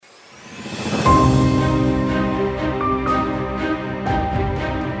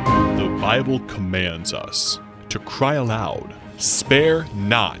Bible commands us to cry aloud, "Spare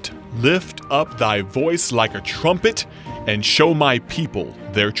not, lift up thy voice like a trumpet, and show my people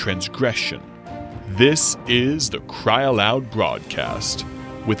their transgression." This is the Cry Aloud broadcast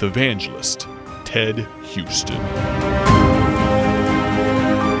with evangelist Ted Houston.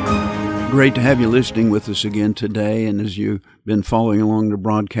 Great to have you listening with us again today. And as you've been following along the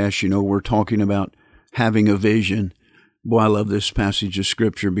broadcast, you know we're talking about having a vision. Boy, I love this passage of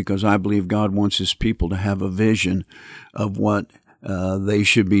Scripture because I believe God wants His people to have a vision of what they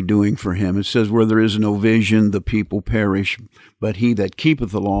should be doing for Him. It says, where there is no vision, the people perish, but he that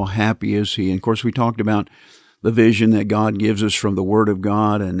keepeth the law, happy is he. And of course, we talked about the vision that God gives us from the Word of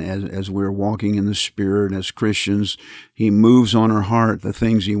God, and as we're walking in the Spirit as Christians, He moves on our heart the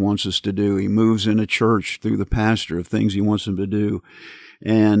things He wants us to do. He moves in a church through the pastor of things He wants them to do.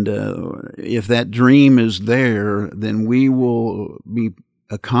 And if that dream is there, then we will be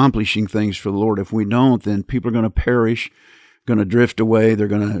accomplishing things for the Lord. If we don't, then people are going to perish, going to drift away. They're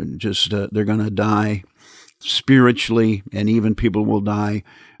going to die spiritually, and even people will die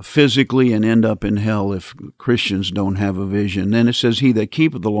physically and end up in hell if Christians don't have a vision. Then it says, he that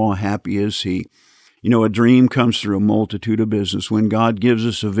keepeth the law, happy is he. You know, a dream comes through a multitude of business. When God gives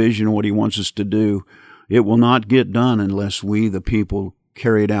us a vision of what He wants us to do, it will not get done unless we, the people,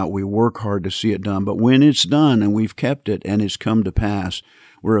 carry it out. We work hard to see it done. But when it's done and we've kept it and it's come to pass,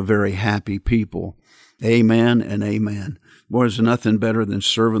 we're a very happy people. Amen and amen. Boy, there's nothing better than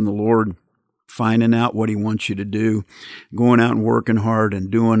serving the Lord, finding out what He wants you to do, going out and working hard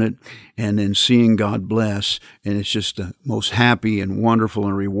and doing it, and then seeing God bless. And it's just the most happy and wonderful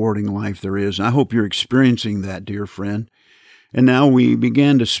and rewarding life there is. And I hope you're experiencing that, dear friend. And now we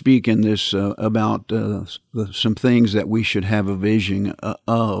began to speak in this about some things that we should have a vision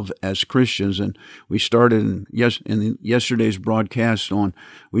of as Christians. And we started in yesterday's broadcast on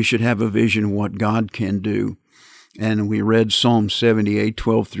we should have a vision of what God can do. And we read Psalm 78,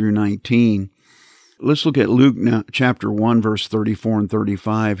 12 through 19. Let's look at Luke chapter 1, verse 34 and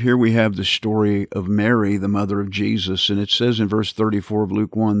 35. Here we have the story of Mary, the mother of Jesus. And it says in verse 34 of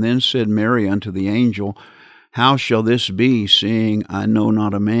Luke 1, Then said Mary unto the angel, How shall this be, seeing I know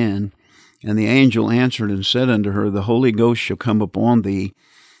not a man? And the angel answered and said unto her, The Holy Ghost shall come upon thee,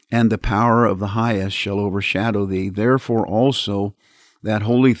 and the power of the highest shall overshadow thee. Therefore also that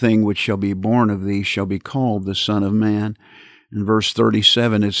holy thing which shall be born of thee shall be called the Son of Man. In verse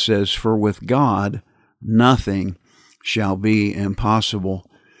 37 it says, For with God nothing shall be impossible.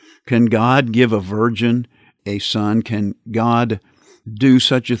 Can God give a virgin a son? Can God do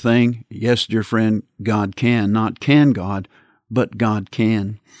such a thing? Yes, dear friend, God can. Not can God, but God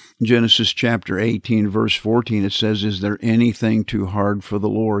can. In Genesis chapter 18, verse 14, it says, Is there anything too hard for the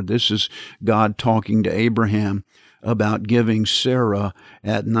Lord? This is God talking to Abraham about giving Sarah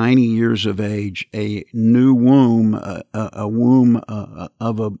at 90 years of age a new womb, a womb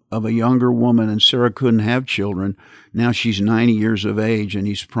of a younger woman, and Sarah couldn't have children. Now she's 90 years of age, and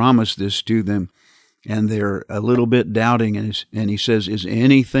He's promised this to them, and they're a little bit doubting, and He says, Is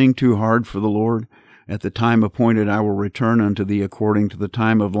anything too hard for the Lord? At the time appointed I will return unto thee according to the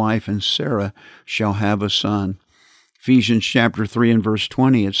time of life, and Sarah shall have a son. Ephesians chapter 3 and verse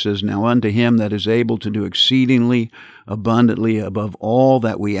 20, it says, Now unto Him that is able to do exceedingly abundantly above all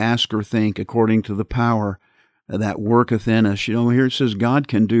that we ask or think, according to the power that worketh in us. You know, here it says God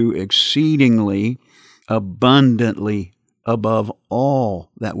can do exceedingly abundantly above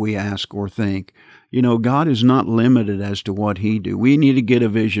all that we ask or think. You know, God is not limited as to what He do. We need to get a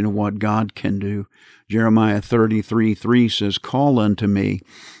vision of what God can do. Jeremiah 33:3 says, Call unto me,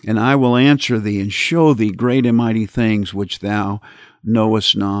 and I will answer thee, and show thee great and mighty things which thou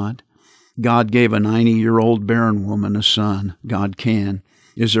knowest not. God gave a 90-year-old barren woman a son. God can.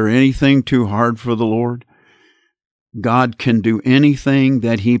 Is there anything too hard for the Lord? God can do anything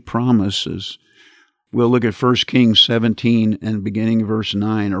that He promises. We'll look at 1 Kings 17 and beginning verse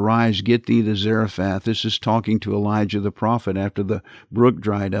 9. Arise, get thee to Zarephath. This is talking to Elijah the prophet after the brook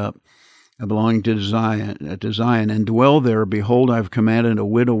dried up, belonging to Zion, and dwell there. Behold, I've commanded a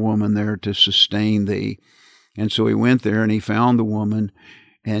widow woman there to sustain thee. And so he went there, and he found the woman,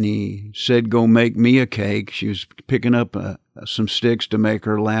 and he said, Go make me a cake. She was picking up some sticks to make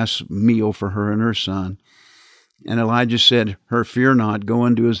her last meal for her and her son. And Elijah said, Her, fear not, go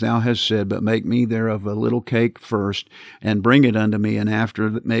and do as thou hast said, but make me thereof a little cake first, and bring it unto me, and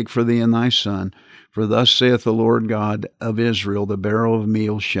after make for thee and thy son. For thus saith the Lord God of Israel, The barrel of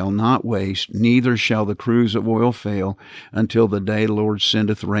meal shall not waste, neither shall the cruse of oil fail, until the day the Lord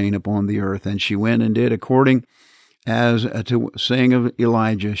sendeth rain upon the earth. And she went and did according As to saying of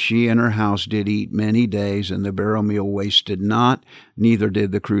Elijah, she and her house did eat many days, and the barrel meal wasted not, neither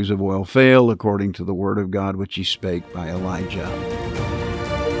did the cruse of oil fail, according to the word of God which he spake by Elijah.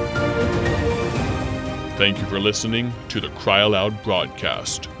 Thank you for listening to the Cry Aloud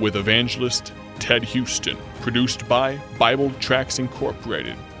broadcast with evangelist Ted Houston, produced by Bible Tracts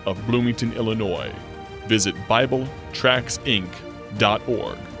Incorporated of Bloomington, Illinois. Visit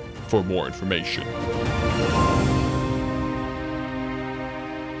BibleTractsInc.org for more information.